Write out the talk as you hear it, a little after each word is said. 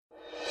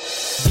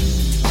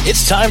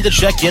It's time to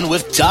check in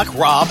with Doc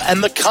Rob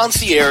and the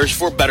Concierge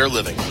for Better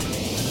Living.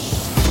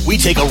 We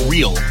take a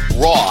real,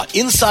 raw,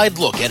 inside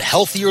look at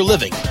healthier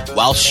living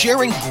while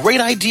sharing great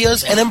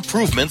ideas and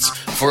improvements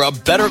for a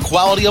better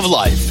quality of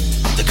life.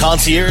 The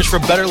Concierge for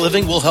Better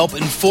Living will help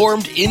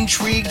informed,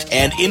 intrigued,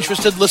 and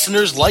interested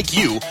listeners like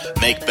you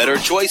make better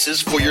choices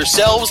for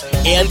yourselves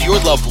and your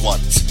loved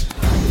ones.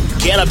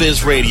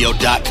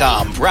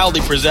 CannabisRadio.com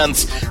proudly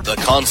presents The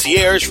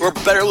Concierge for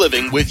Better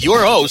Living with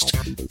your host,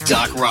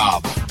 Doc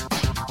Rob.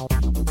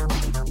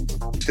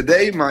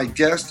 Today, my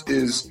guest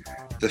is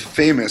the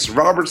famous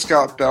Robert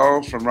Scott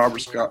Bell from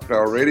Robert Scott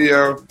Bell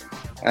Radio,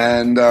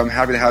 and I'm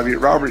happy to have you.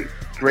 Robert,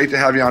 great to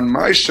have you on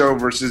my show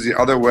versus the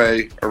other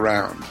way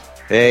around.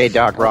 Hey,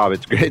 Doc Rob,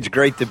 it's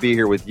great to be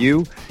here with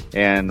you,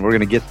 and we're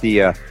going to get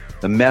the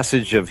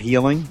message of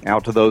healing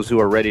out to those who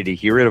are ready to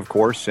hear it, of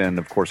course, and,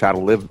 of course, how to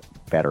live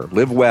better,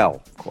 live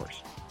well, of course.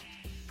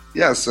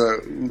 Yes,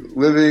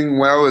 living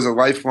well is a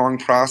lifelong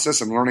process,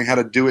 and learning how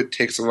to do it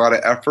takes a lot of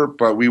effort,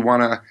 but we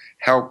want to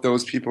help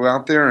those people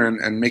out there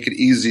and make it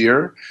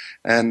easier.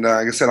 And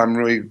like I said, I'm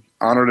really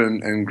honored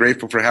and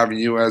grateful for having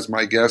you as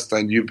my guest.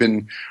 And you've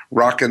been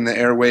rocking the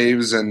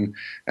airwaves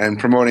and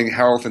promoting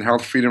health and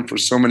health freedom for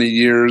so many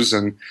years.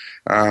 And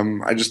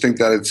I just think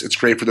that it's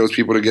great for those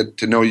people to get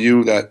to know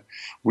you, that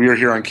we are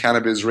here on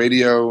Cannabis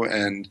Radio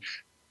and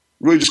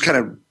really just kind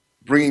of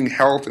bringing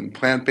health and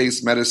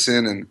plant-based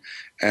medicine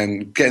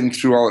and getting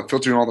through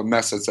filtering all the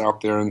mess that's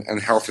out there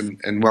and health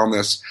and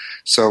wellness.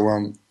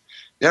 So,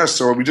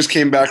 so we just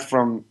came back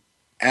from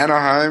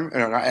Anaheim.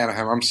 No, not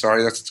Anaheim. I'm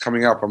sorry. That's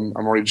coming up. I'm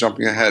already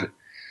jumping ahead.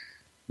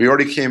 We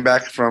already came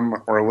back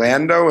from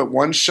Orlando at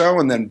one show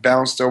and then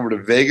bounced over to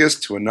Vegas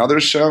to another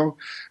show.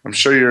 I'm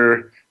sure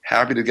you're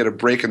happy to get a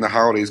break in the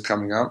holidays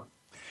coming up.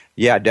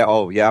 Yeah.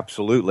 Yeah,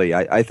 absolutely.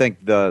 I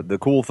think the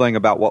cool thing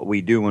about what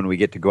we do when we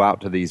get to go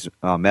out to these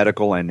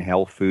medical and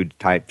health food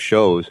type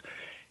shows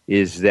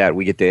is that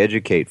we get to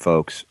educate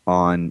folks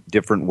on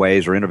different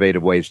ways or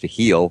innovative ways to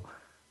heal,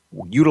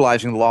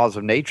 utilizing the laws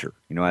of nature,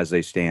 as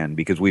they stand,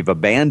 because we've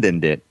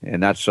abandoned it.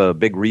 And that's a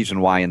big reason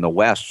why in the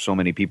West so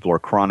many people are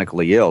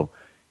chronically ill.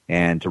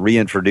 And to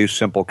reintroduce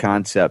simple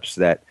concepts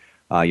that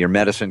your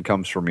medicine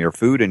comes from your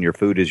food and your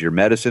food is your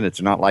medicine.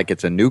 It's not like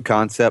it's a new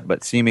concept,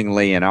 but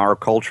seemingly in our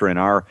culture, in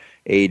our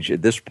age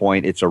at this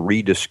point, it's a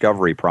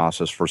rediscovery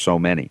process for so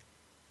many.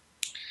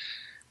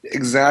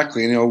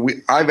 Exactly.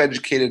 I've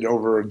educated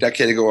over a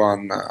decade ago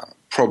on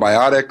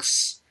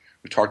probiotics.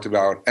 We talked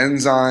about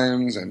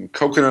enzymes and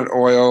coconut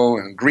oil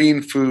and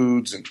green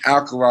foods and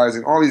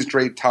alkalizing, all these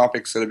great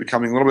topics that are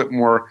becoming a little bit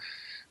more,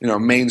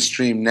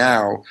 mainstream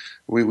now.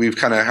 We've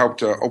kind of helped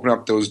to open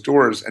up those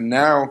doors. And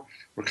now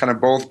we're kind of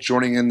both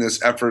joining in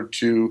this effort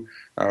to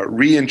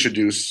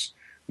reintroduce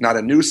not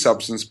a new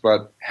substance,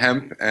 but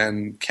hemp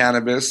and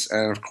cannabis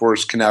and, of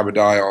course,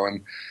 cannabidiol.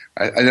 And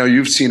I know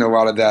you've seen a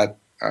lot of that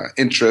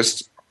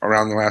interest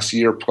around the last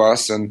year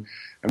plus. And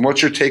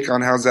what's your take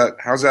on how's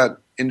that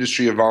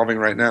industry evolving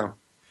right now?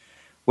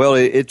 Well,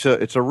 it's a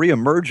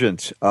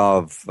reemergence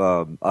of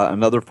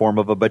another form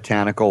of a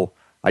botanical,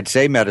 I'd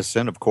say,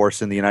 medicine. Of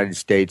course, in the United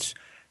States,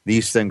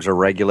 these things are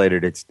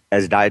regulated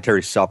as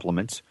dietary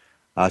supplements.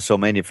 So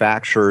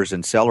manufacturers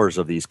and sellers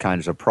of these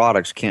kinds of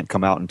products can't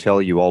come out and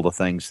tell you all the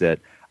things that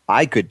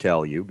I could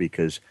tell you,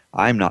 because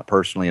I'm not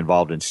personally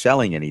involved in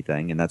selling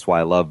anything, and that's why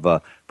I love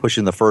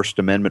pushing the First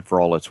Amendment for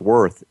all it's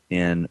worth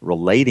in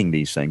relating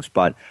these things.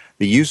 But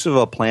the use of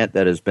a plant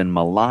that has been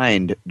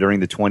maligned during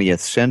the 20th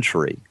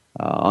century,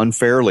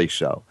 unfairly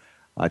so,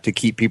 to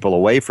keep people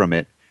away from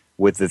it,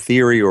 with the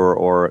theory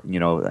or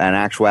an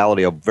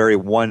actuality of very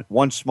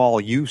one small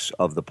use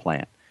of the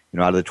plant.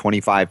 Out of the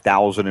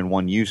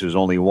 25,001 uses,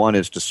 only one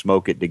is to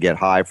smoke it to get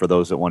high for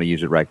those that want to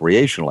use it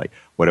recreationally.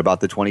 What about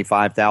the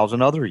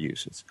 25,000 other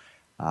uses?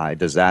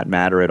 Does that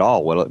matter at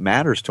all? Well, it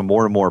matters to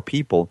more and more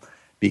people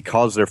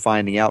because they're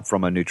finding out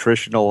from a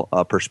nutritional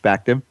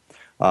perspective,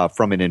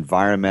 from an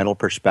environmental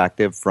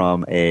perspective,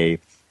 from a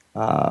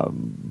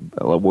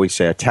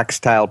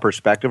textile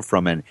perspective,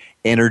 from an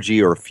energy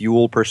or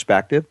fuel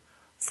perspective,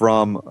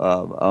 from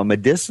a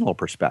medicinal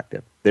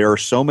perspective. There are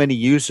so many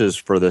uses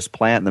for this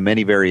plant and the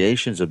many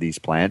variations of these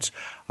plants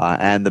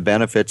and the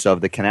benefits of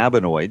the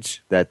cannabinoids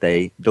that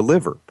they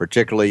deliver.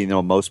 Particularly,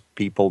 most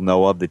people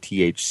know of the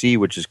THC,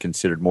 which is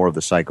considered more of the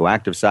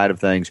psychoactive side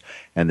of things,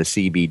 and the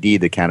CBD,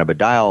 the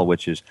cannabidiol,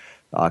 which is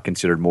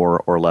considered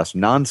more or less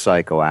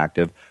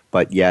non-psychoactive,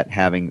 but yet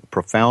having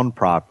profound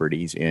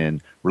properties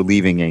in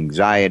relieving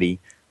anxiety,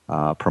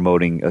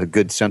 promoting a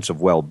good sense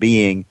of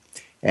well-being,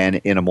 and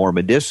in a more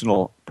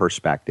medicinal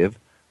perspective,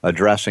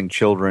 addressing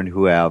children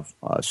who have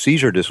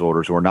seizure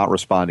disorders who are not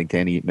responding to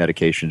any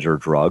medications or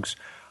drugs,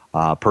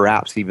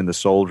 perhaps even the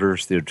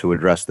soldiers to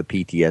address the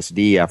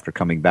PTSD after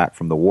coming back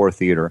from the war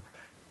theater,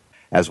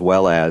 as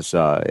well as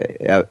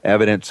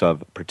evidence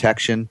of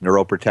protection,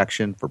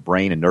 neuroprotection for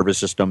brain and nervous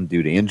system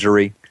due to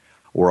injury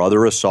or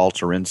other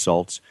assaults or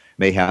insults,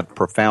 may have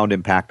profound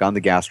impact on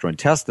the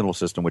gastrointestinal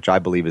system, which I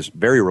believe is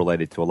very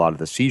related to a lot of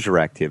the seizure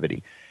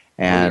activity.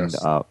 And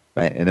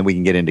Right? And then we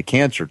can get into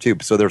cancer too.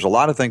 So there's a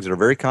lot of things that are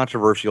very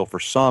controversial for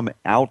some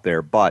out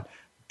there, but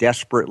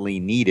desperately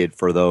needed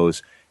for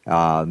those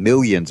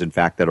millions, in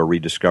fact, that are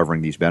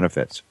rediscovering these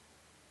benefits.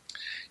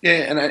 Yeah,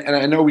 and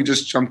I know we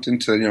just jumped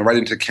into right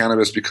into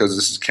cannabis because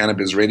this is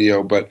Cannabis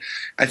Radio, but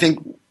I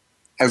think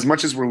as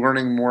much as we're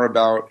learning more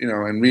about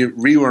and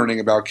relearning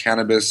about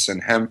cannabis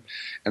and hemp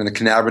and the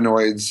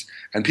cannabinoids,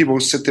 and people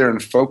sit there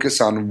and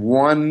focus on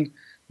one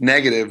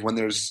negative when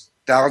there's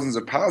thousands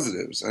of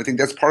positives. And I think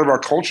that's part of our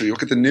culture. You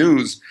look at the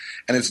news,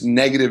 and it's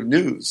negative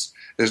news.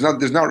 There's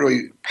not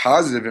really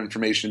positive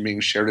information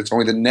being shared. It's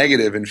only the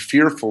negative and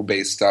fearful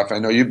based stuff. I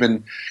know you've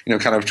been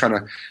kind of trying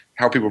to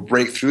help people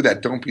break through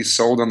that. Don't be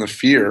sold on the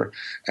fear,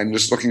 and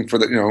just looking for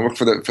look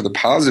for the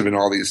positive in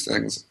all these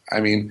things. I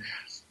mean,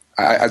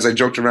 as I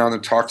joked around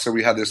in talks that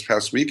we had this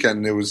past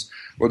weekend, it was,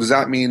 well, does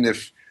that mean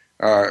if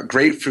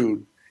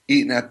grapefruit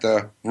eaten at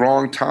the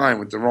wrong time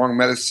with the wrong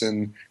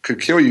medicine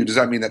could kill you, does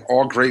that mean that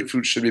all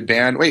grapefruit should be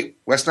banned? Wait,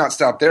 let's not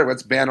stop there.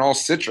 Let's ban all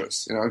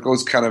citrus. It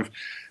goes kind of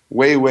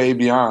way, way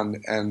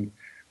beyond. And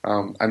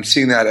I'm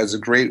seeing that as a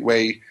great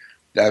way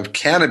to have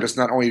cannabis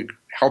not only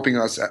helping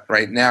us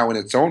right now in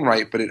its own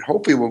right, but it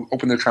hopefully will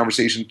open the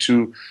conversation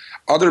to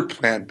other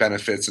plant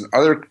benefits and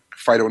other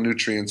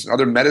phytonutrients and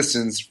other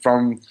medicines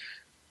from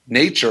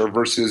nature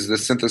versus the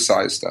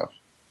synthesized stuff.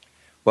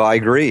 Well, I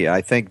agree.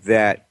 I think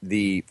that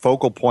the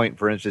focal point,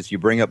 for instance, you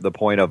bring up the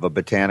point of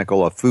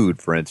a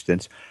food, for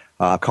instance,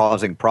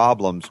 causing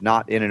problems,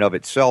 not in and of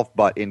itself,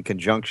 but in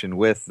conjunction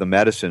with the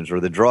medicines or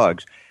the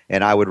drugs.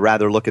 And I would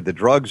rather look at the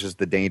drugs as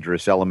the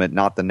dangerous element,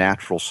 not the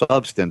natural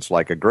substance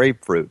like a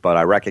grapefruit. But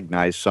I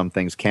recognize some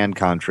things can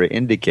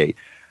contraindicate.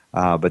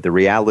 But the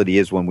reality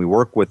is when we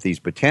work with these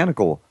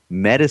botanical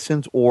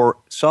medicines or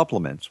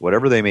supplements,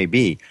 whatever they may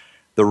be,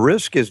 the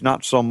risk is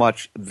not so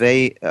much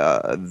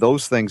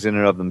those things in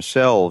and of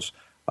themselves,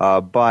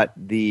 but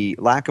the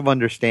lack of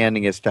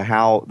understanding as to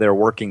how they're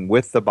working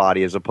with the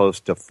body as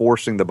opposed to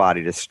forcing the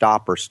body to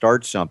stop or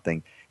start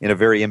something in a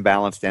very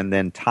imbalanced and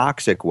then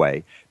toxic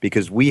way,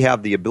 because we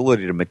have the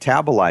ability to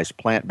metabolize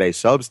plant-based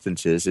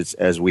substances,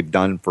 as we've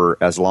done for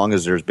as long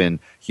as there's been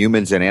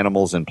humans and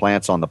animals and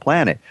plants on the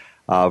planet,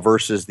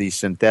 versus these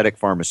synthetic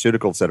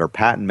pharmaceuticals that are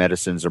patent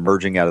medicines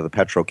emerging out of the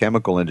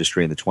petrochemical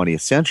industry in the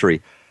 20th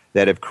century,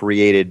 that have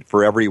created,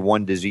 for every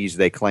one disease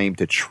they claim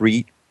to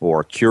treat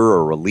or cure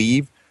or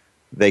relieve,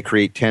 they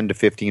create 10 to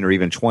 15 or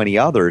even 20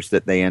 others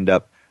that they end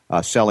up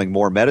selling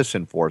more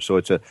medicine for. So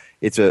it's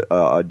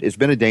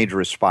been a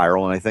dangerous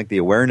spiral, and I think the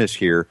awareness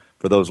here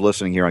for those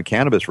listening here on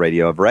Cannabis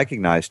Radio have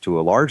recognized to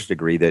a large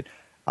degree that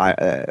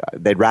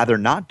they'd rather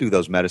not do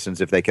those medicines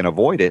if they can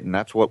avoid it, and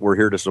that's what we're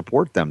here to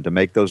support them, to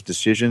make those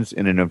decisions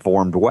in an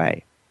informed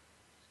way.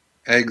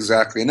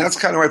 Exactly, and that's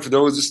kind of why for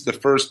those, this is the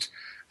first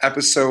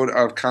episode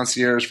of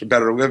Concierge for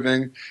Better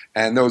Living,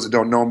 and those that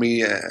don't know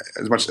me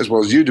as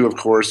well as you do, of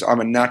course, I'm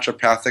a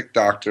naturopathic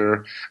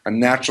doctor, a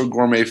natural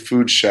gourmet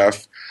food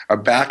chef, a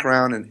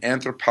background in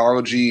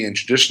anthropology and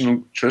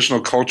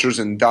traditional cultures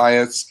and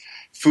diets,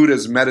 food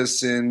as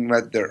medicine,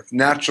 let their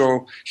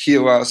natural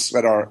heal us,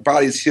 let our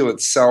bodies heal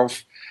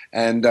itself,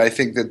 and I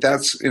think that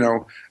that's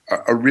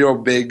a real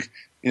big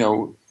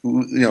kind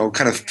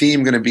of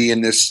theme going to be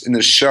in this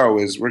show.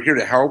 Is we're here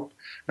to help.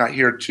 Not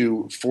here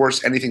to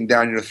force anything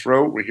down your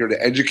throat. We're here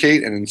to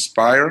educate and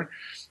inspire.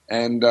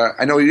 And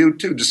I know you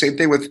too. The same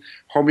thing with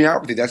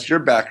homeopathy. That's your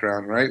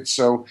background, right?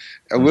 So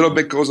a little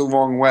bit goes a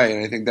long way.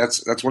 And I think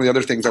that's one of the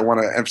other things I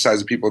want to emphasize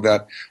to people,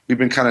 that we've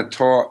been kind of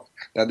taught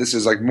that this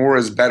is like more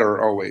is better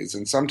always.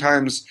 And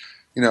sometimes,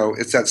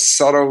 it's that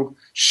subtle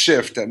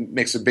shift that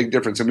makes a big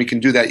difference. And we can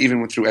do that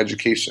even through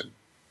education.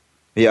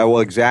 Yeah,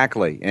 well,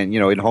 exactly. And,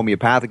 in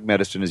homeopathic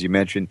medicine, as you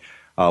mentioned,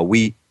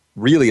 we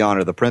really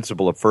honor the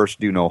principle of first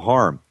do no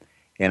harm.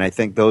 And I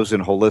think those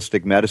in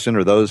holistic medicine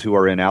or those who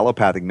are in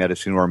allopathic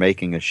medicine who are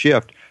making a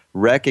shift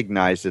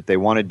recognize that they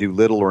want to do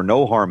little or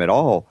no harm at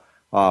all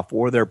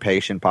for their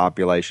patient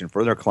population,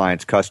 for their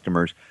clients,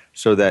 customers,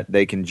 so that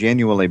they can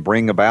genuinely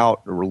bring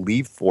about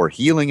relief for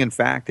healing, in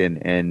fact,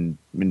 and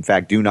in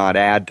fact do not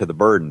add to the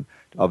burden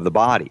of the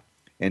body.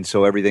 And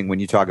so everything, when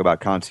you talk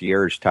about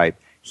concierge type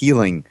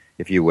healing,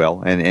 if you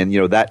will, and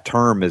that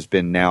term has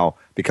been now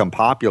become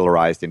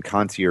popularized in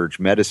concierge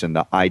medicine,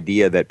 the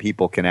idea that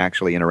people can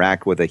actually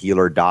interact with a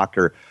healer,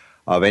 doctor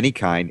of any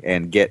kind,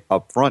 and get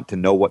up front to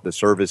know what the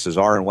services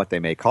are and what they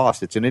may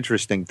cost. It's an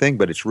interesting thing,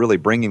 but it's really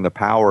bringing the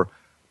power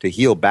to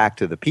heal back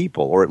to the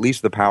people, or at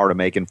least the power to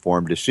make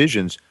informed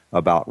decisions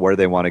about where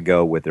they want to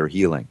go with their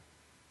healing.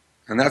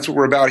 And that's what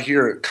we're about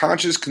here,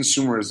 conscious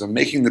consumerism,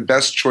 making the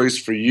best choice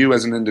for you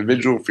as an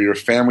individual, for your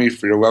family,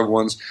 for your loved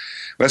ones.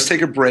 Let's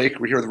take a break.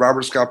 We're here with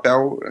Robert Scott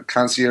Bell,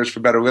 Concierge for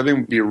Better Living.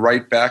 We'll be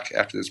right back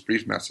after this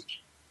brief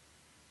message.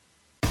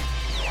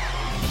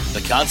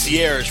 The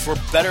Concierge for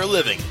Better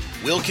Living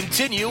will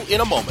continue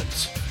in a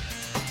moment.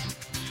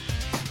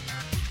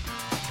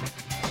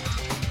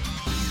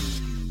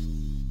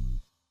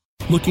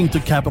 Looking to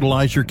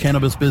capitalize your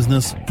cannabis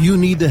business? You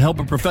need the help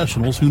of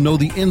professionals who know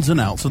the ins and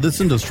outs of this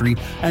industry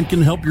and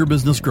can help your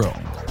business grow.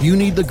 You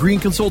need the Green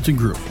Consulting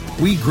Group.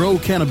 We grow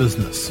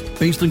cannabis.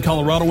 Based in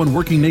Colorado and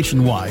working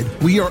nationwide,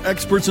 we are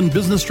experts in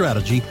business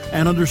strategy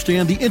and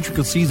understand the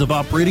intricacies of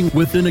operating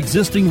within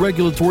existing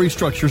regulatory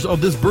structures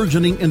of this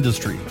burgeoning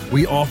industry.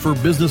 We offer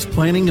business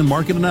planning and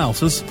market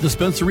analysis,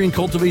 dispensary and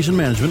cultivation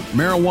management,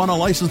 marijuana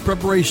license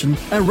preparation,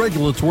 and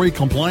regulatory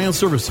compliance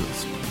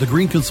services. The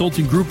Green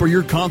Consulting Group are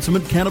your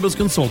consummate cannabis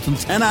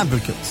consultants and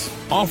advocates,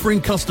 offering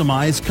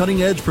customized,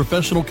 cutting-edge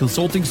professional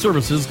consulting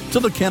services to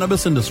the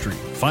cannabis industry.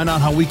 Find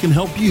out how we can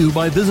help you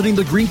by visiting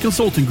the Green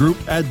Consulting Group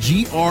at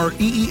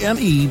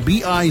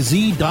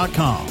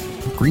greenenebiz.com.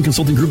 Green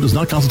Consulting Group does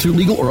not constitute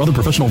legal or other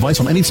professional advice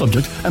on any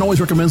subject and always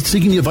recommends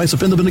seeking the advice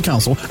of independent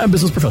counsel and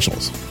business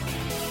professionals.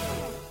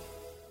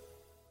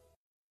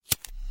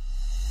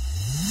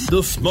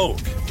 The smoke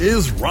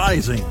is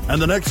rising,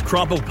 and the next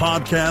crop of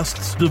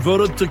podcasts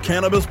devoted to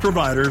cannabis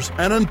providers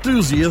and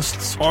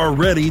enthusiasts are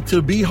ready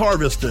to be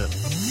harvested.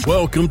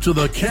 Welcome to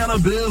the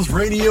Cannabis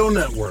Radio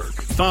Network,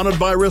 founded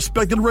by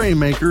respected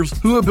rainmakers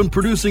who have been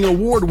producing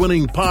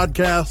award-winning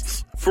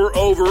podcasts for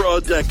over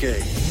a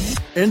decade.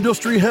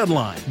 Industry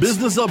headlines,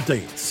 business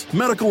updates,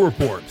 medical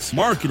reports,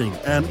 marketing,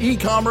 and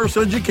e-commerce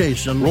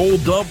education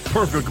rolled up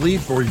perfectly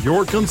for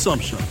your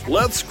consumption.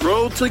 Let's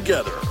grow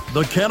together.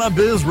 The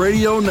Cannabis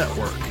Radio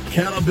Network.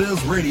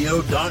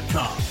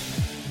 CannabisRadio.com.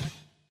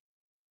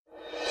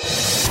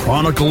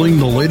 Chronicling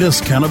the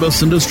latest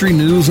cannabis industry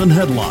news and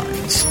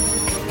headlines.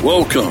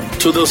 Welcome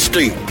to the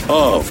State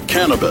of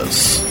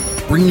Cannabis.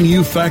 Bringing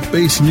you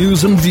fact-based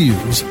news and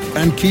views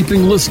and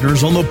keeping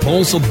listeners on the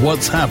pulse of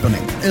what's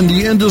happening in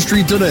the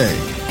industry today.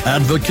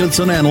 Advocates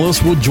and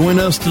analysts will join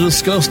us to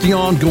discuss the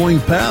ongoing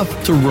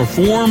path to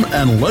reform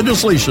and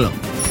legislation.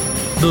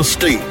 The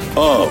State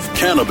of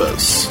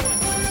Cannabis.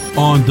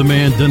 On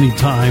demand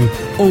anytime,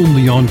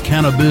 only on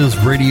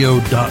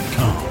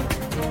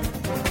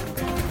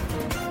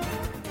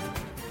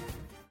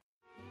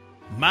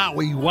CannabisRadio.com.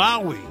 Maui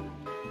Wowie.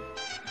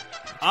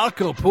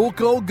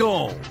 Acapulco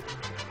Gold.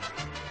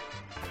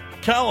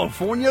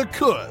 California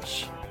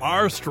Kush.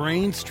 Our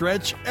strains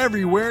stretch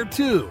everywhere,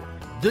 too.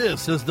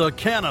 This is the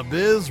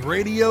Cannabis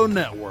Radio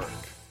Network.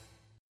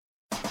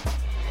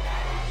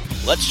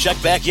 Let's check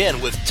back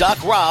in with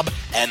Doc Rob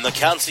and the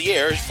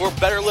Concierge for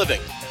Better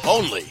Living,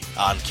 only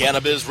on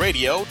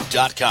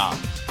CannabisRadio.com.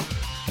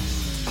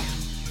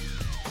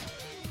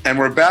 And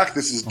we're back.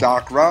 This is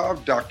Doc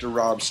Rob, Dr.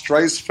 Rob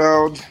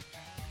Streisfeld,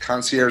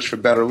 Concierge for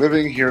Better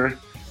Living, here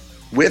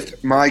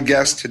with my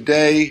guest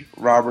today,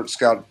 Robert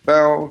Scott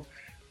Bell.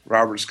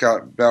 Robert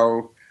Scott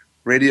Bell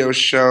radio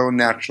show,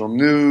 natural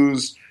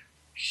news,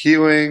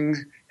 healing,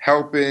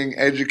 helping,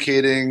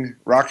 educating,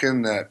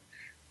 rocking the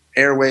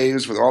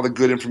airwaves with all the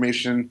good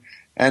information.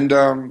 And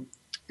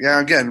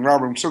again,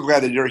 Robert, I'm so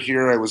glad that you're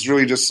here. I was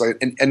really just like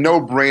a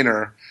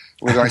no-brainer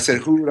when I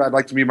said, who would I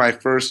like to be my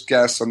first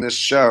guest on this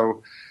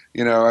show?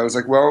 You know, I was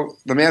like, well,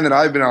 the man that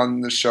I've been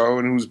on the show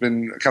and who's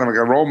been kind of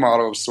like a role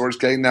model of sorts,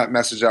 getting that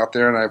message out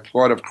there, and I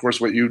applaud, of course,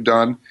 what you've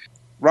done.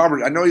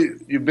 Robert, I know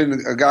you've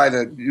been a guy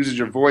that uses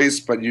your voice,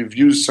 but you've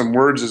used some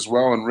words as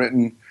well and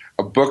written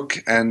a book.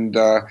 And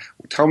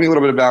tell me a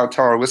little bit about,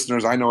 tell our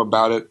listeners, I know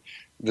about it,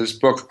 this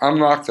book,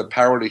 Unlock the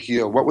Power to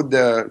Heal. What would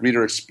the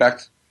reader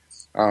expect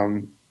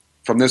from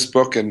this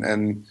book?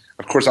 And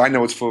of course, I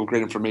know it's full of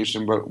great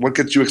information, but what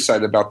gets you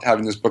excited about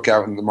having this book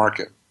out in the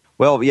market?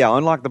 Well, yeah,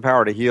 Unlock the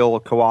Power to Heal,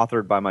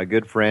 co-authored by my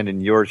good friend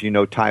and yours,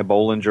 Ty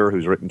Bollinger,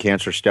 who's written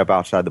Cancer Step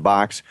Outside the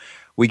Box.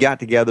 We got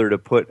together to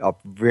put a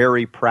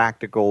very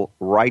practical,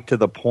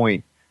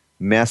 right-to-the-point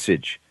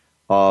message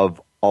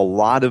of a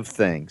lot of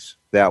things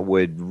that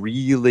would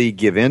really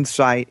give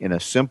insight in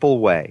a simple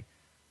way,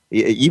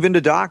 even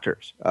to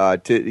doctors,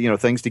 to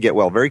things to get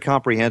well, very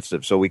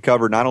comprehensive. So we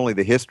cover not only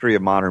the history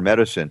of modern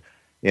medicine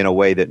in a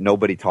way that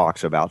nobody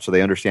talks about, so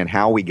they understand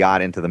how we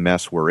got into the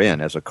mess we're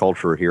in as a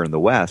culture here in the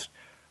West,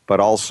 but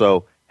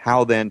also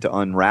how then to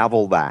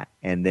unravel that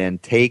and then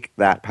take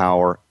that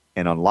power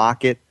and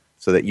unlock it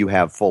so that you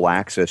have full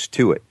access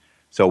to it.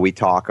 So we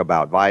talk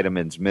about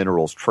vitamins,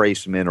 minerals,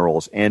 trace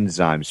minerals,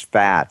 enzymes,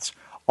 fats,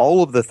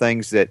 all of the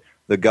things that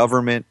the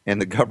government and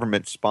the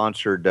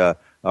government-sponsored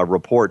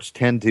reports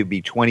tend to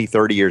be 20,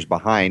 30 years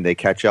behind. They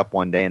catch up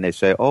one day and they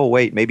say, oh,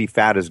 wait, maybe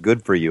fat is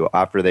good for you,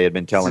 after they had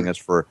been telling us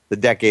for the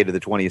decade of the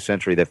 20th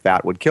century that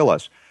fat would kill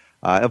us.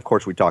 Of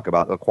course, we talk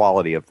about the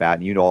quality of fat,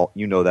 and you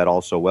know that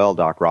also well,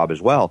 Doc Rob,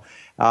 as well.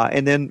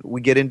 And then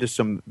we get into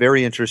some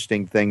very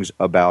interesting things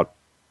about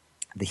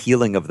the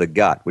healing of the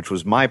gut, which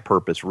was my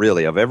purpose,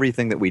 really, of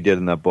everything that we did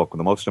in that book.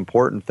 The most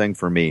important thing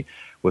for me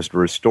was to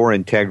restore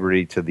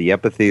integrity to the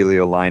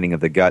epithelial lining of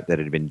the gut that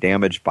had been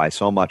damaged by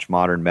so much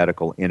modern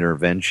medical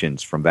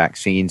interventions, from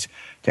vaccines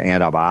to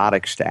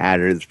antibiotics to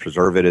additives,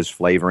 preservatives,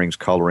 flavorings,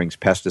 colorings,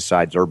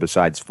 pesticides,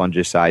 herbicides,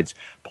 fungicides,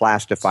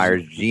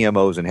 plastifiers,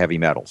 GMOs, and heavy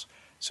metals.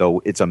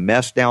 So it's a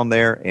mess down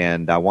there,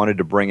 and I wanted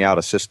to bring out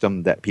a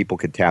system that people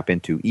could tap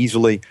into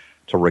easily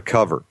to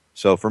recover.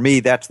 So for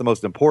me, that's the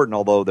most important,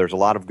 although there's a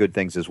lot of good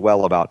things as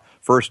well about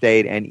first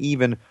aid and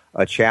even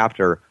a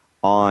chapter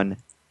on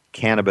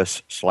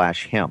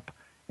cannabis/hemp.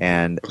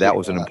 And that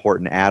was an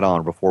important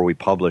add-on before we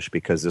published,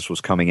 because this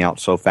was coming out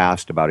so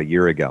fast about a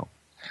year ago.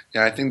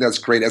 Yeah, I think that's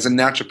great. As a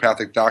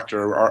naturopathic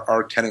doctor,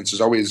 our tenets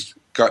is always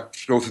go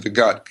through the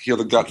gut, heal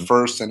the gut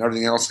first, and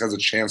everything else has a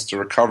chance to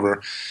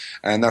recover.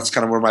 And that's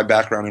kind of where my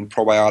background in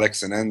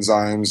probiotics and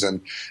enzymes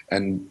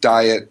and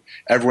diet.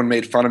 Everyone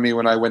made fun of me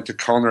when I went to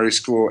culinary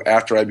school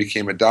after I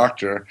became a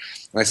doctor.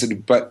 And I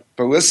said, but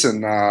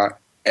listen,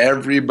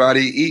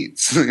 everybody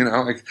eats,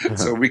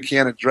 so we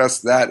can't address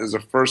that as a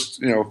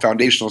first,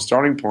 foundational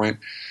starting point.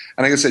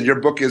 And like I said, your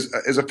book is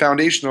a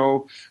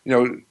foundational,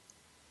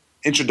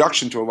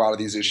 introduction to a lot of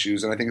these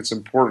issues. And I think it's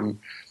important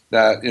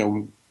that,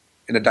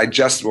 in a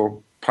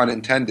digestible, pun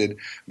intended,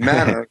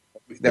 manner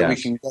that we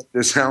can get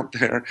this out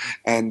there.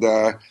 And,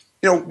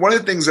 one of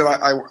the things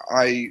that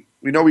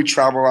we know we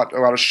travel a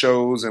lot of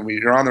shows and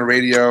you're on the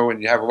radio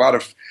and you have a lot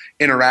of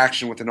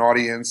interaction with an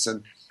audience.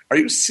 And are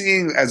you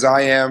seeing, as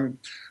I am,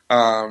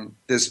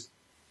 this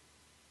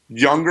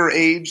younger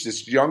age,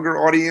 this younger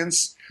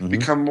audience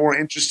become more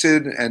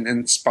interested and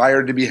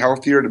inspired to be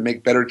healthier, to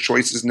make better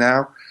choices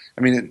now?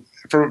 I mean,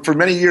 for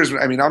many years,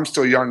 I'm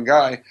still a young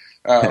guy,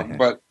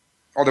 but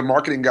all the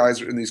marketing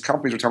guys in these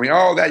companies were telling me,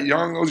 "Oh,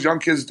 those young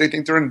kids, they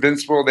think they're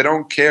invincible. They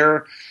don't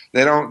care.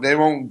 They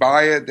won't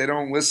buy it. They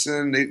don't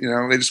listen. They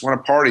just want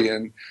to party."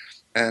 And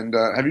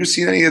have you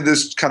seen any of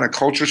this kind of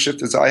culture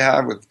shift as I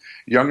have, with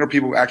younger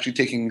people actually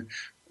taking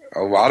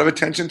a lot of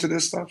attention to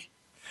this stuff?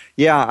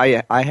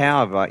 Yeah, I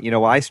have.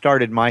 I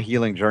started my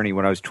healing journey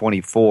when I was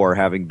 24,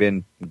 having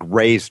been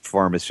raised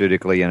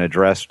pharmaceutically and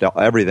addressed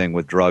everything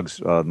with drugs,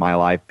 my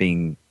life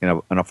being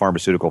in a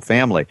pharmaceutical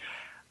family.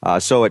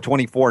 So at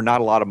 24,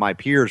 not a lot of my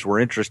peers were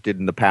interested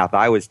in the path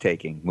I was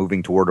taking,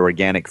 moving toward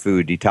organic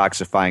food,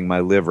 detoxifying my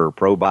liver,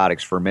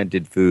 probiotics,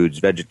 fermented foods,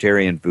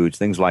 vegetarian foods,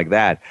 things like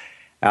that.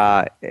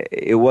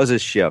 It was a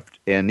shift.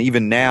 And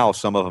even now,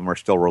 some of them are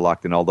still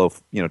reluctant, although,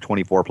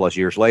 24 plus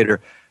years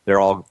later, they're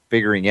all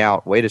figuring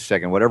out, wait a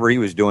second, whatever he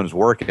was doing is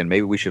working.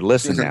 Maybe we should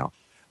listen now.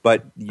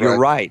 But you're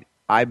right.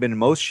 I've been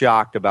most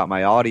shocked about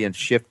my audience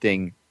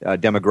shifting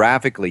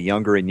demographically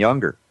younger and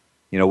younger.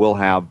 We'll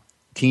have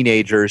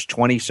teenagers,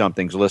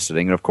 20-somethings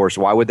listening. And, of course,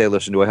 why would they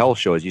listen to a health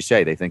show? As you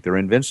say, they think they're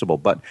invincible.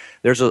 But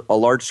there's a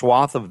large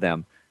swath of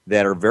them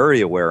that are very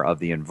aware of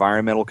the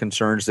environmental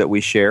concerns that we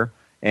share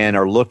and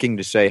are looking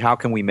to say, how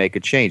can we make a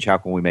change? How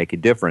can we make a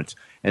difference?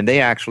 And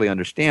they actually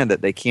understand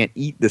that they can't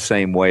eat the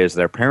same way as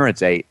their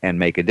parents ate and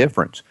make a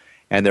difference.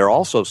 And they're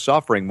also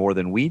suffering more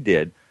than we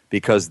did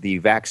because the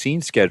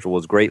vaccine schedule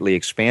was greatly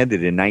expanded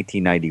in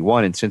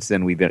 1991. And since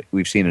then,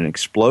 we've seen an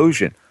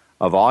explosion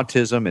of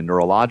autism and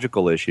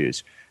neurological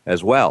issues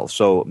as well.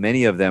 So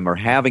many of them are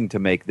having to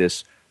make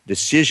this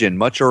decision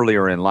much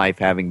earlier in life,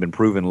 having been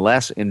proven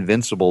less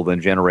invincible than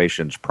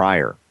generations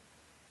prior.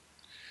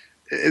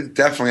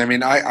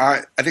 Definitely.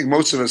 I think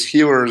most of us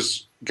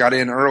healers got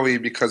in early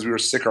because we were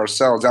sick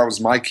ourselves. That was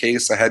my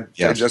case. I had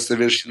digestive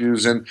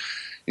issues and,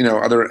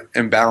 other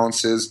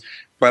imbalances.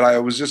 But I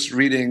was just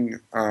reading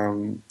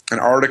an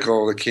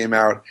article that came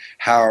out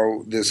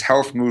how this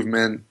health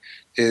movement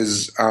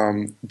is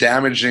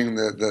damaging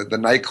the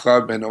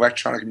nightclub and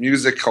electronic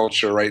music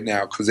culture right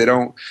now, because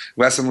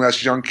less and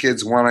less young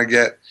kids want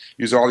to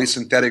use all these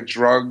synthetic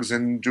drugs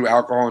and do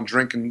alcohol and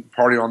drink and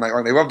party all night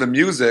long. They love the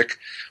music,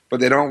 but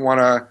they don't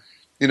want to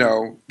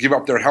give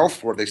up their health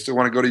for it. They still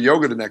want to go to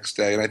yoga the next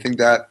day. And I think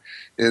that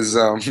is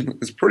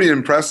pretty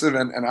impressive.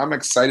 And I'm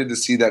excited to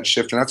see that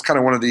shift. And that's kind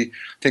of one of the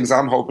things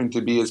I'm hoping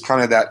to be, is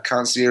kind of that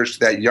concierge to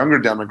that younger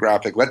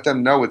demographic. Let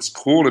them know it's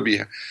cool to be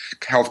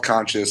health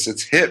conscious.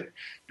 It's hip.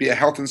 Be a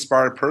health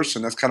inspired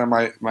person. That's kind of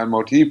my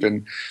motif.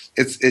 And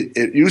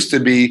it used to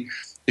be,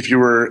 if you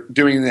were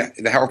doing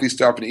the healthy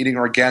stuff and eating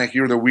organic,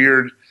 you were the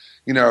weird,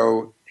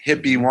 hippie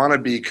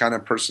wannabe kind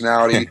of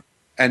personality.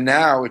 And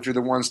now, if you're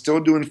the one still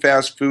doing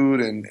fast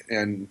food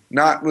and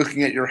not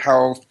looking at your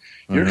health,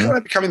 you're kind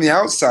of becoming the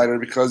outsider,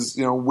 because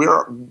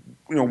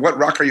what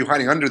rock are you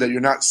hiding under that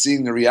you're not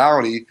seeing the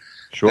reality?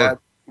 Sure. That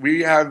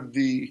we have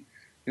the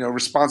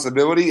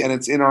responsibility, and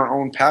it's in our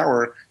own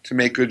power to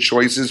make good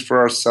choices for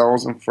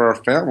ourselves and for our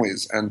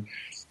families. And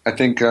I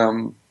think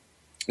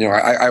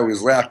I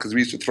always laugh, because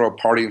we used to throw a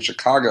party in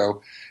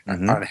Chicago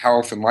on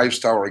health and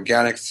lifestyle,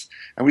 organics,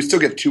 and we still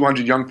get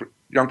 200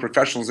 young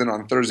professionals in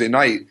on Thursday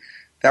night.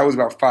 That was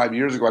about 5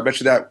 years ago. I bet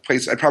you that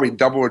place, I'd probably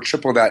double or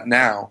triple that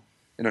now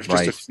in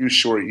just a few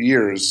short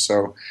years.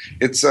 So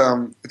it's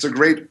a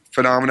great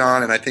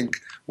phenomenon, and I think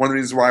one of the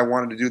reasons why I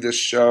wanted to do this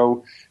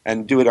show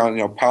and do it on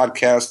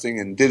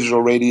podcasting and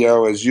digital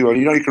radio is you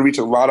can reach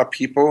a lot of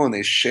people and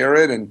they share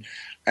it, and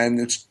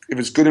if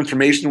it's good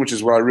information, which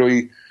is what I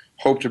really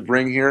hope to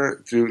bring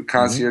here through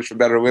Concierge for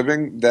Better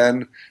Living,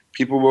 then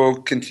people will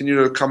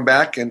continue to come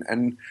back,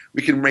 and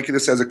we can make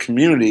this as a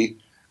community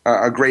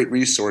a great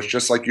resource,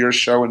 just like your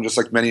show and just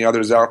like many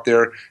others out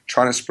there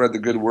trying to spread the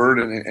good word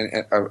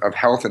of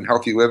health and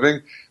healthy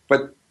living.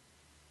 But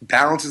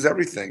balance is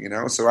everything,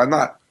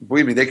 So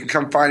believe me, they can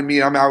come find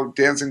me. I'm out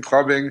dancing,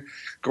 clubbing,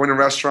 going to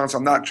restaurants.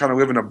 I'm not trying to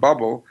live in a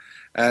bubble.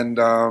 And,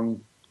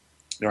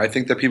 I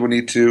think that people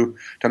need to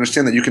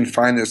understand that you can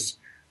find this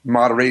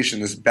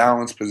moderation, this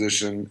balance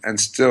position, and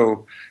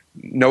still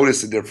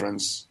notice the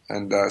difference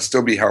and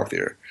still be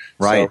healthier.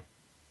 Right. So,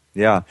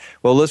 Yeah.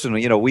 Well, listen,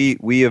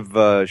 we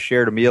have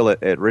shared a meal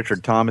at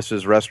Richard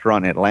Thomas's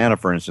restaurant in Atlanta,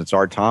 for instance,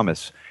 Art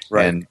Thomas.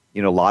 Right. And,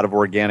 a lot of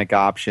organic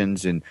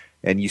options. And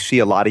you see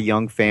a lot of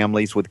young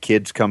families with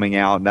kids coming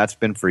out, and that's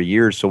been for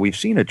years. So we've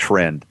seen a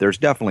trend. There's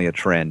definitely a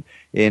trend.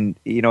 And,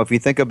 if you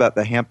think about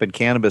the hemp and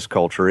cannabis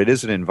culture, it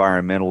is an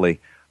environmentally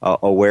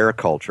aware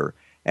culture.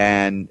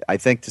 And I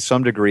think to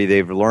some degree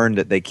they've learned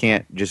that they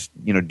can't just,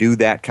 do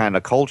that kind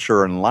of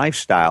culture and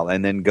lifestyle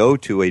and then go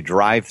to a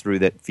drive-through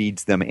that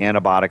feeds them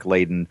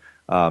antibiotic-laden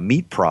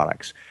meat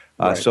products.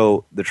 Right.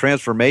 So the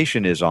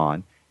transformation is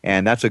on,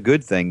 and that's a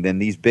good thing. Then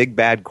these big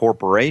bad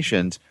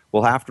corporations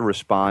will have to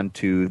respond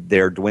to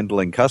their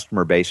dwindling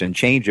customer base and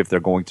change if they're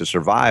going to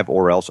survive,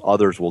 or else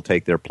others will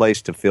take their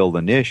place to fill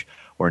the niche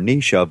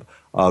of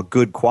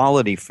good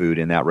quality food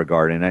in that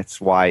regard. And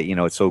that's why,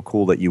 it's so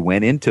cool that you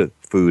went into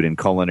food and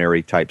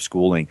culinary type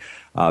schooling,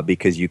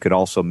 because you could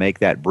also make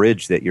that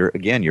bridge that your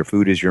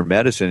food is your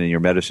medicine and your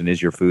medicine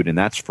is your food, and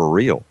that's for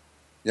real.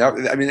 Yeah,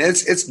 I mean,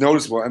 it's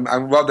noticeable. And I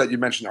love that you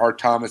mentioned Art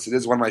Thomas. It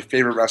is one of my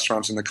favorite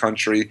restaurants in the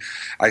country.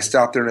 I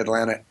stop there in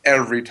Atlanta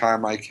every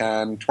time I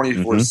can.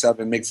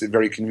 24/7 makes it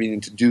very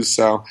convenient to do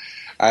so.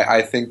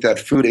 I think that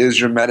food is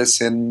your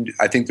medicine.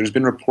 I think there's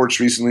been reports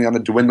recently on the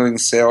dwindling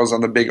sales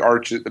on the big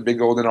arches, the big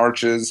golden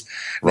arches.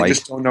 Right. They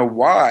just don't know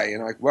why.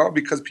 And well,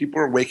 because people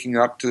are waking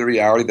up to the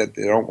reality that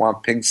they don't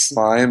want pink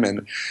slime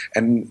and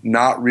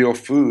not real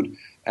food.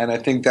 And I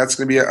think that's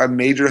going to be a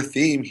major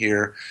theme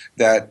here,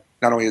 that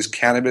not only is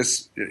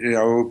cannabis,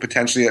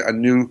 potentially a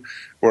new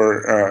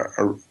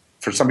or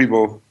for some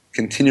people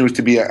continues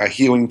to be a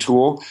healing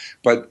tool,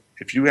 but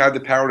if you have the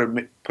power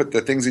to put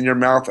the things in your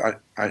mouth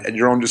at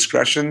your own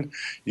discretion,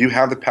 you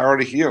have the power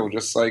to heal,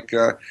 just like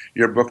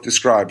your book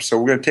describes. So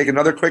we're going to take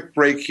another quick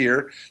break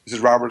here. This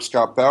is Robert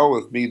Scott Bell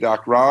with me,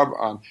 Doc Rob,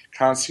 on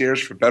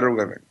Concierge for Better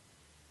Living.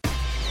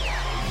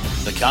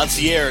 The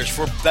Concierge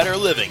for Better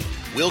Living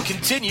will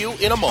continue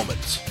in a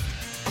moment.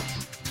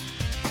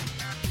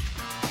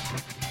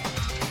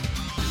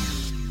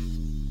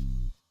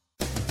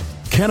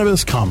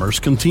 Cannabis commerce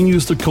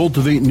continues to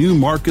cultivate new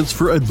markets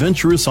for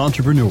adventurous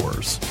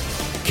entrepreneurs.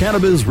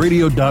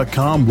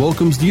 CannabisRadio.com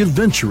welcomes the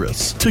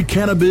adventurous to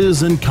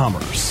Cannabis and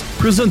Commerce.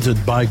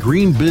 Presented by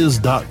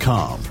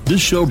GreenBiz.com.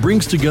 This show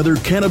brings together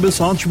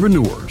cannabis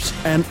entrepreneurs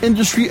and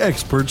industry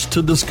experts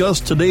to discuss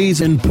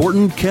today's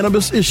important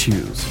cannabis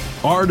issues.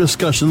 Our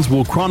discussions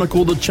will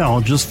chronicle the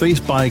challenges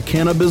faced by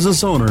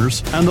cannabis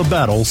owners and the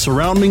battle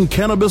surrounding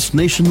cannabis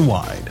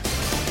nationwide.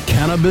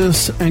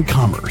 Cannabis and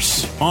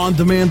Commerce. On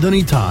demand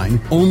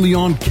anytime, only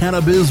on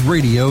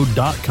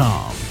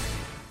CannabisRadio.com.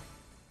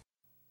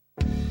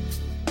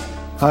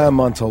 Hi, I'm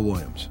Montel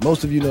Williams.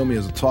 Most of you know me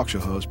as a talk show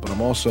host, but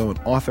I'm also an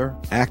author,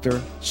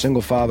 actor,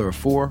 single father of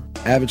 4,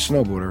 avid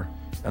snowboarder,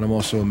 and I'm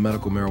also a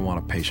medical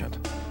marijuana patient.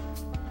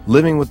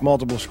 Living with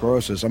multiple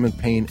sclerosis, I'm in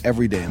pain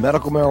every day.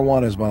 Medical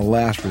marijuana is my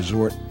last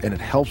resort, and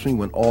it helps me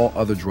when all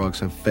other drugs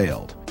have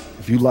failed.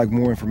 If you'd like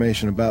more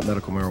information about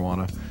medical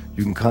marijuana,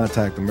 you can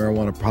contact the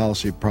Marijuana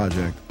Policy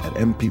Project at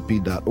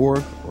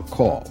mpp.org or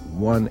call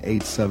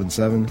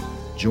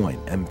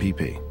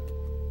 1-877-JOIN-MPP.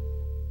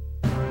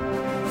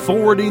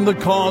 Forwarding the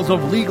cause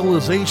of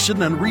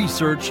legalization and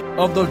research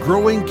of the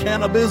growing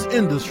cannabis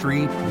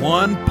industry,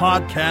 one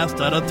podcast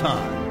at a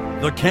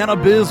time. The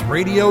Cannabis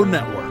Radio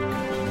Network.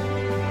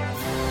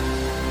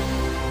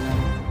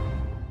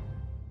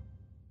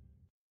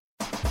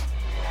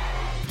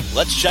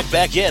 Let's check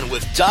back in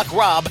with Doc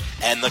Rob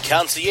and the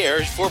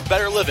Concierge for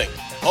Better Living,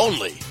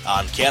 only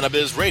on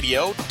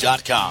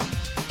CannabisRadio.com.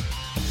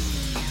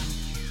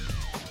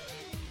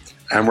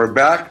 And we're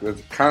back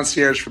with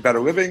Concierge for Better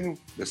Living.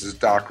 This is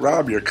Doc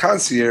Rob, your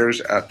concierge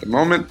at the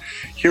moment,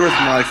 here with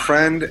my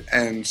friend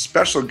and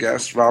special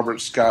guest,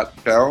 Robert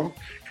Scott Bell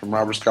from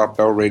Robert Scott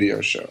Bell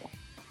Radio Show.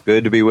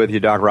 Good to be with you,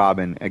 Doc Rob.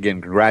 And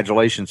again,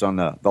 congratulations on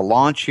the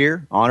launch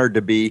here. Honored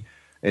to be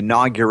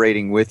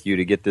inaugurating with you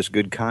to get this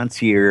good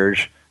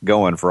concierge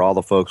going for all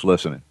the folks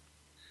listening.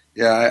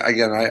 Yeah,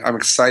 I'm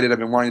excited. I've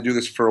been wanting to do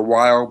this for a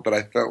while, but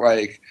I felt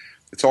like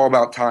it's all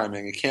about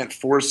timing. You can't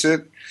force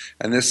it,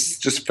 and this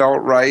just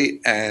felt right.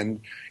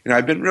 And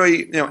I've been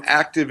really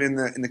active in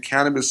the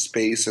cannabis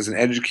space as an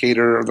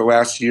educator over the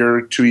last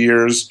year, 2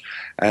 years,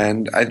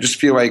 and I just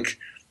feel like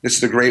this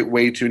is a great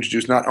way to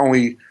introduce not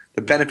only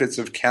the benefits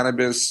of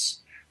cannabis,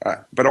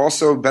 but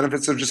also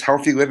benefits of just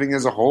healthy living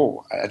as a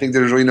whole. I think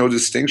there's really no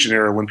distinction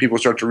here when people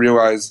start to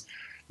realize,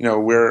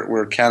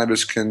 where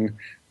cannabis can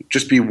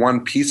just be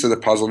one piece of the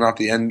puzzle, not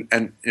the end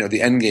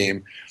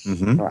game.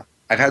 Mm-hmm.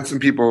 I've had some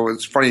people.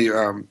 It's funny.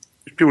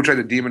 People try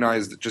to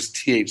demonize just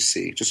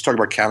THC. Just talk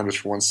about cannabis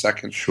for 1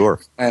 second. Sure.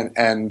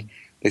 And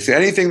they say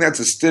anything that's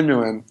a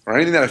stimulant or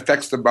anything that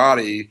affects the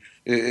body,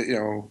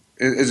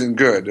 isn't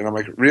good. And I'm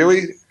like,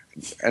 really?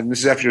 And this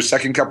is after your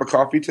second cup of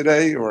coffee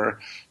today, or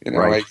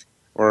right.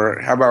 Or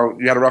how about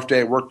you had a rough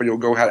day at work, but you'll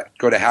go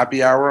to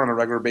happy hour on a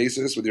regular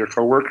basis with your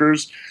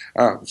coworkers.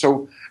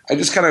 So I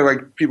just kind of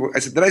like people. I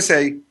said, did I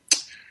say,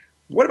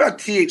 what about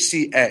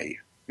THCA?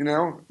 Do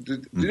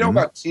you know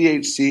about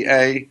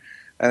THCA?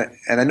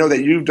 And I know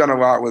that you've done a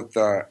lot with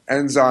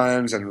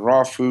enzymes and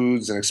raw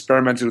foods and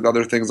experimented with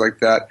other things like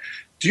that.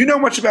 Do you know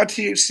much about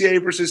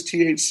THCA versus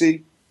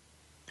THC?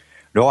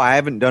 No, I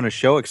haven't done a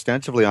show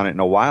extensively on it in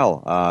a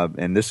while,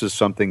 and this is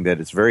something that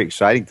is very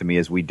exciting to me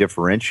as we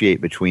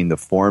differentiate between the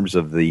forms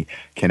of the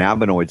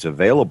cannabinoids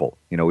available.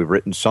 We've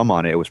written some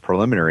on it. It was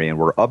preliminary, and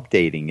we're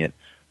updating it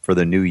for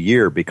the new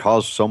year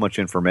because so much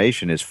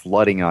information is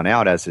flooding on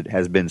out as it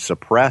has been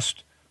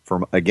suppressed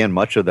for, again,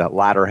 much of the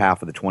latter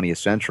half of the 20th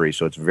century.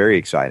 So it's very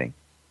exciting.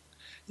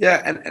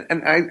 Yeah,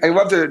 and I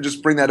love to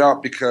just bring that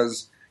up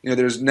because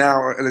there's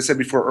now, as I said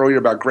before earlier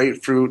about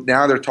grapefruit,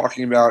 now they're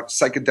talking about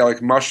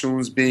psychedelic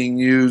mushrooms being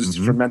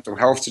used for mental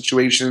health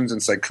situations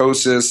and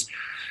psychosis.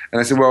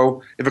 And I said,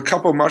 well, if a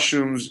couple of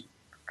mushrooms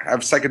have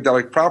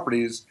psychedelic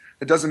properties,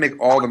 it doesn't make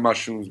all the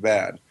mushrooms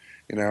bad.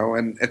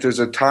 And if there's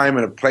a time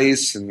and a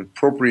place and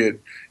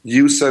appropriate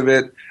use of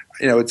it,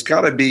 it's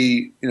got to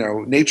be,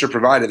 nature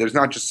provided. There's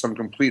not just some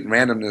complete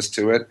randomness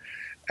to it.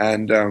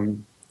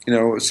 And,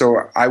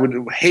 so I would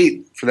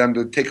hate for them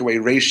to take away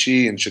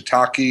reishi and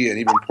shiitake and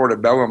even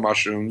portobello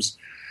mushrooms,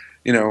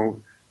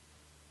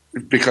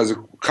 because a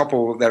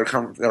couple that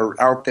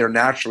are out there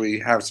naturally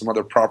have some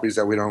other properties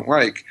that we don't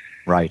like.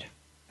 Right.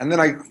 And then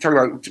I talk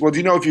about, well, do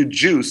you know if you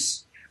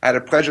juice? I had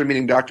a pleasure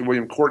meeting Dr.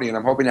 William Courtney, and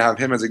I'm hoping to have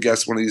him as a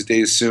guest one of these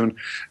days soon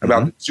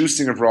about the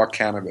juicing of raw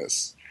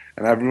cannabis.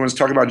 And everyone's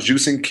talking about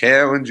juicing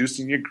kale and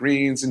juicing your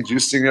greens and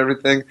juicing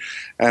everything.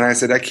 And I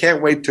said, I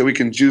can't wait till we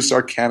can juice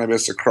our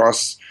cannabis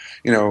across,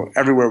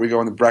 everywhere we go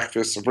in the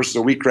breakfast. So versus a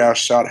wheatgrass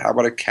shot, how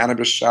about a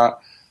cannabis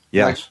shot?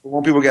 Yes. Like,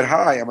 won't people get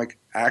high? I'm like,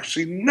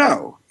 actually,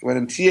 no.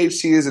 When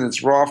THC is in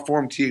its raw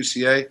form,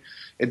 THCA,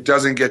 it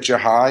doesn't get you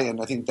high.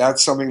 And I think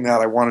that's something that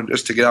I wanted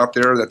just to get out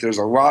there, that there's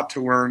a lot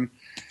to learn,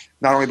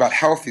 not only about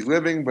healthy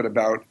living, but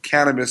about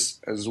cannabis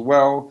as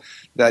well,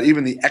 that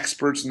even the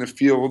experts in the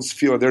fields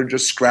feel they're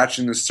just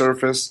scratching the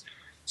surface.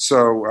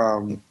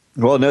 So,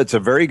 well, no, it's a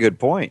very good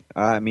point.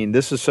 I mean,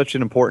 this is such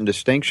an important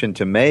distinction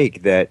to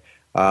make that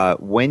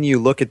when you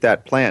look at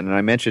that plant, and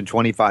I mentioned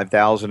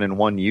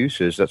 25,001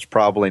 uses, that's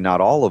probably not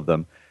all of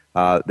them.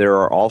 There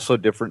are also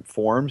different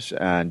forms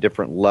and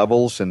different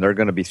levels, and they're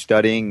going to be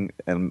studying,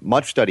 and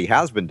much study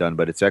has been done,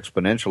 but it's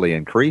exponentially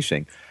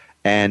increasing.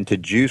 And to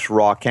juice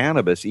raw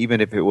cannabis,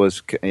 even if it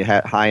was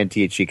high in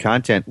THC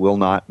content, will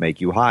not make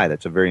you high.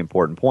 That's a very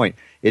important point.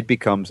 It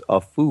becomes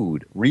a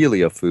food,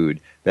 really a food,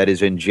 that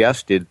is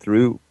ingested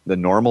through the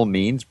normal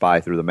means,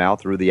 through the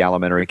mouth, through the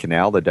alimentary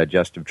canal, the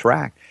digestive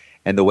tract.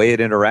 And the way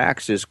it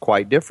interacts is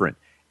quite different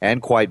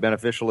and quite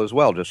beneficial as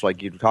well, just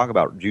like you talk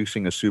about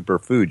juicing a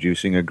superfood,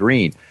 juicing a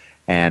green.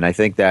 And I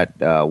think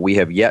that we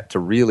have yet to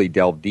really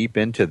delve deep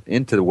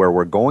into where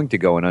we're going to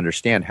go and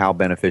understand how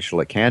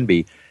beneficial it can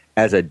be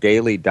as a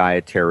daily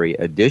dietary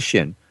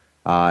addition,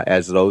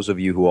 as those of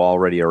you who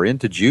already are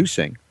into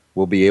juicing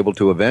will be able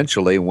to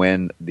eventually,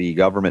 when the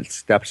government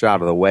steps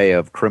out of the way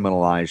of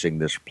criminalizing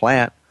this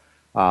plant,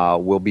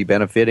 will be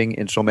benefiting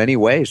in so many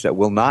ways that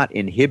will not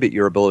inhibit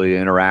your ability to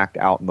interact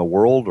out in the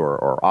world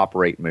or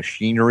operate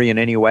machinery in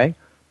any way.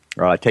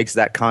 It takes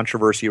that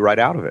controversy right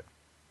out of it.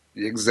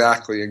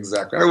 Exactly. I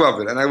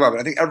love it,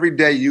 I think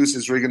everyday use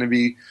is really going to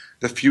be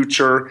the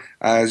future.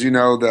 As you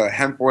know, the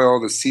hemp oil,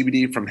 the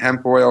CBD from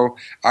hemp oil,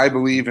 I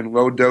believe in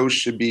low dose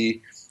should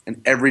be an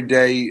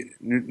everyday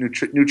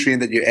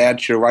nutrient that you add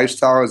to your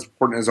lifestyle, as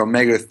important as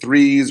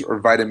omega-3s or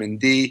vitamin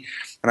D.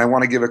 And I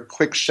want to give a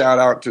quick shout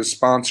out to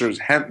sponsors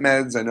Hemp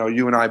Meds. I know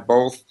you and I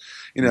both,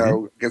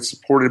 get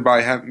supported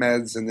by Hemp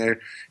Meds, and they're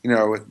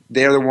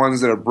the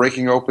ones that are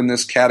breaking open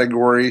this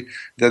category.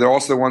 They're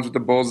also the ones with the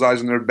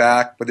bullseyes on their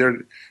back, but they're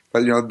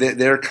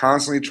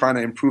constantly trying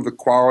to improve the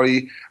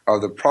quality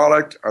of the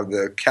product, of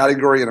the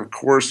category, and of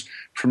course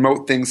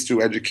promote things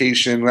through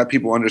education, let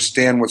people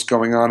understand what's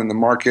going on in the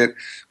market,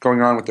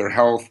 going on with their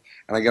health.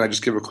 And again, I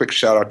just give a quick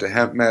shout out to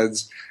Hemp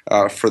Meds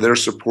for their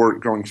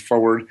support going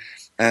forward.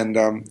 And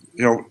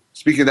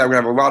speaking of that, we're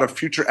going to have a lot of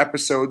future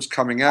episodes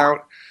coming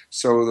out,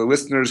 so the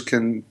listeners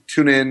can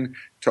tune in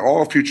to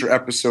all future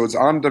episodes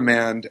on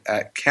demand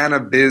at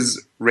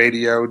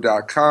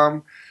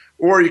cannabisradio.com.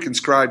 Or you can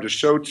subscribe to the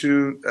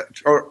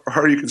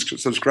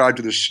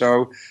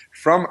show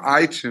from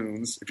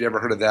iTunes, if you ever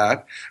heard of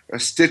that,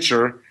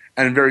 Stitcher,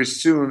 and very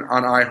soon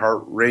on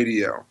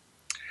iHeartRadio.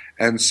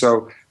 And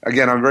so,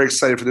 again, I'm very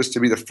excited for this to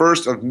be the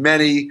first of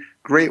many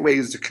great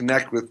ways to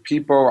connect with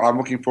people. I'm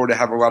looking forward to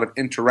have a lot of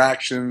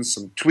interactions,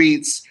 some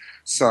tweets,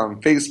 some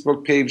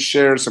Facebook page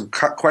shares, some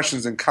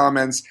questions and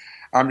comments.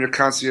 I'm your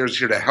concierge,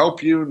 here to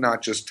help you,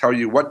 not just tell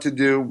you what to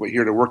do, but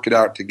here to work it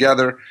out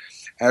together.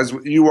 As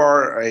you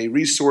are a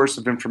resource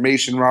of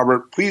information,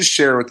 Robert, please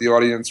share with the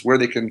audience where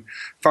they can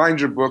find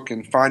your book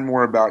and find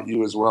more about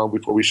you as well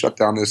before we shut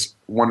down this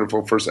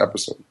wonderful first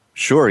episode.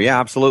 Sure, yeah,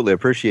 absolutely.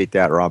 Appreciate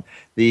that, Rob.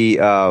 The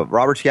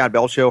Robert Scott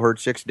Bell Show, heard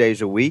 6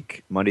 days a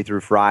week, Monday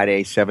through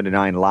Friday, 7 to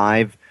 9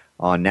 live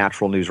on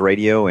Natural News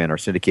Radio and our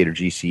syndicator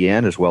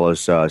GCN, as well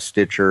as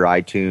Stitcher,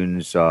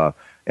 iTunes,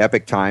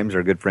 Epic Times.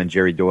 Our good friend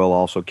Jerry Doyle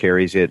also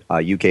carries it,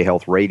 UK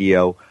Health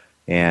Radio,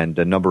 and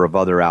a number of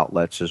other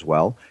outlets as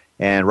well.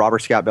 And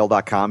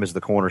robertscottbell.com is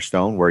the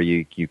cornerstone where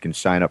you can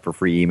sign up for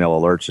free email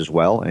alerts as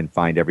well and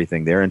find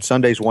everything there. And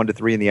Sundays 1 to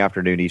 3 in the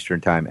afternoon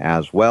Eastern Time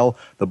as well.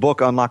 The book,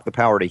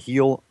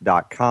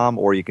 unlockthepowertoheal.com,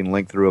 or you can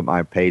link through at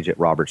my page at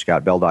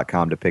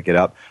robertscottbell.com to pick it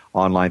up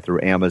online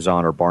through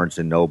Amazon or Barnes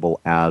 & Noble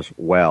as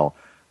well.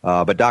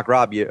 But Doc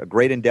Rob, a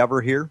great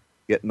endeavor here,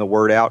 getting the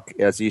word out.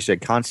 As you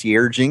said,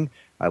 concierging.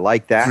 I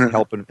like that,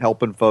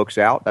 helping folks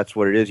out. That's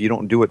what it is. You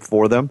don't do it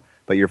for them,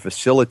 but you're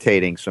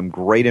facilitating some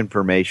great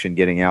information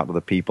getting out to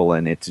the people,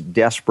 and it's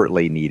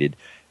desperately needed.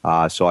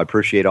 So I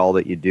appreciate all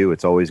that you do.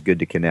 It's always good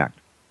to connect.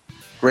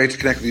 Great to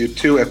connect with you,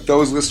 too. If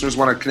those listeners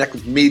want to connect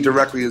with me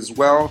directly as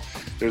well,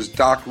 there's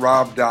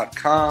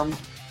docrob.com.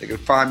 They can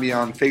find me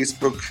on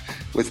Facebook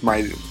with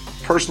my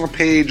personal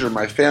page or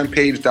my fan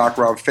page, Doc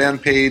Rob fan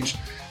page.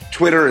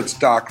 Twitter, it's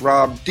Doc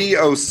Rob,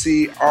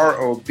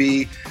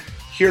 DOCROB.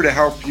 Here to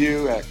help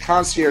you at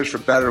Concierge for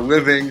Better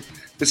Living.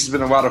 This has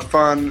been a lot of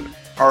fun.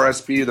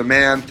 RSB, the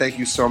man, thank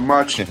you so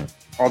much.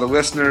 All the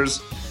listeners,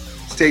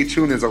 stay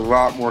tuned. There's a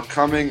lot more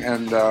coming.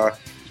 And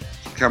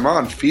come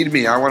on, feed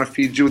me. I want to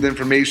feed you with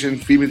information.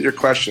 Feed me with your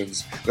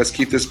questions. Let's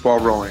keep this ball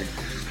rolling.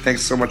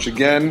 Thanks so much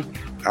again.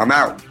 I'm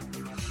out.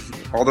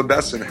 All the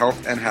best in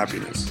health and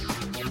happiness.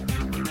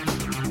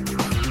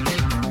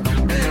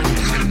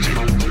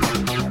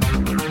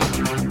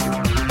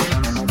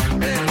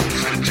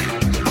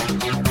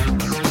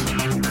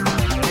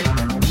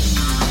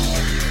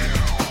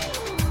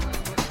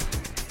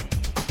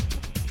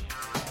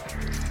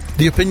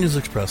 The opinions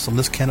expressed on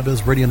this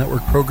Cannabis Radio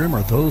Network program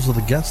are those of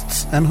the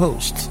guests and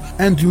hosts,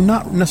 and do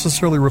not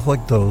necessarily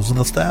reflect those of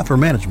the staff or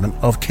management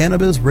of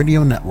Cannabis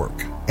Radio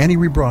Network. Any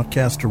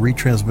rebroadcast or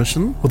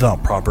retransmission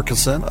without proper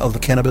consent of the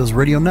Cannabis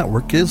Radio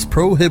Network is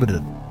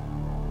prohibited.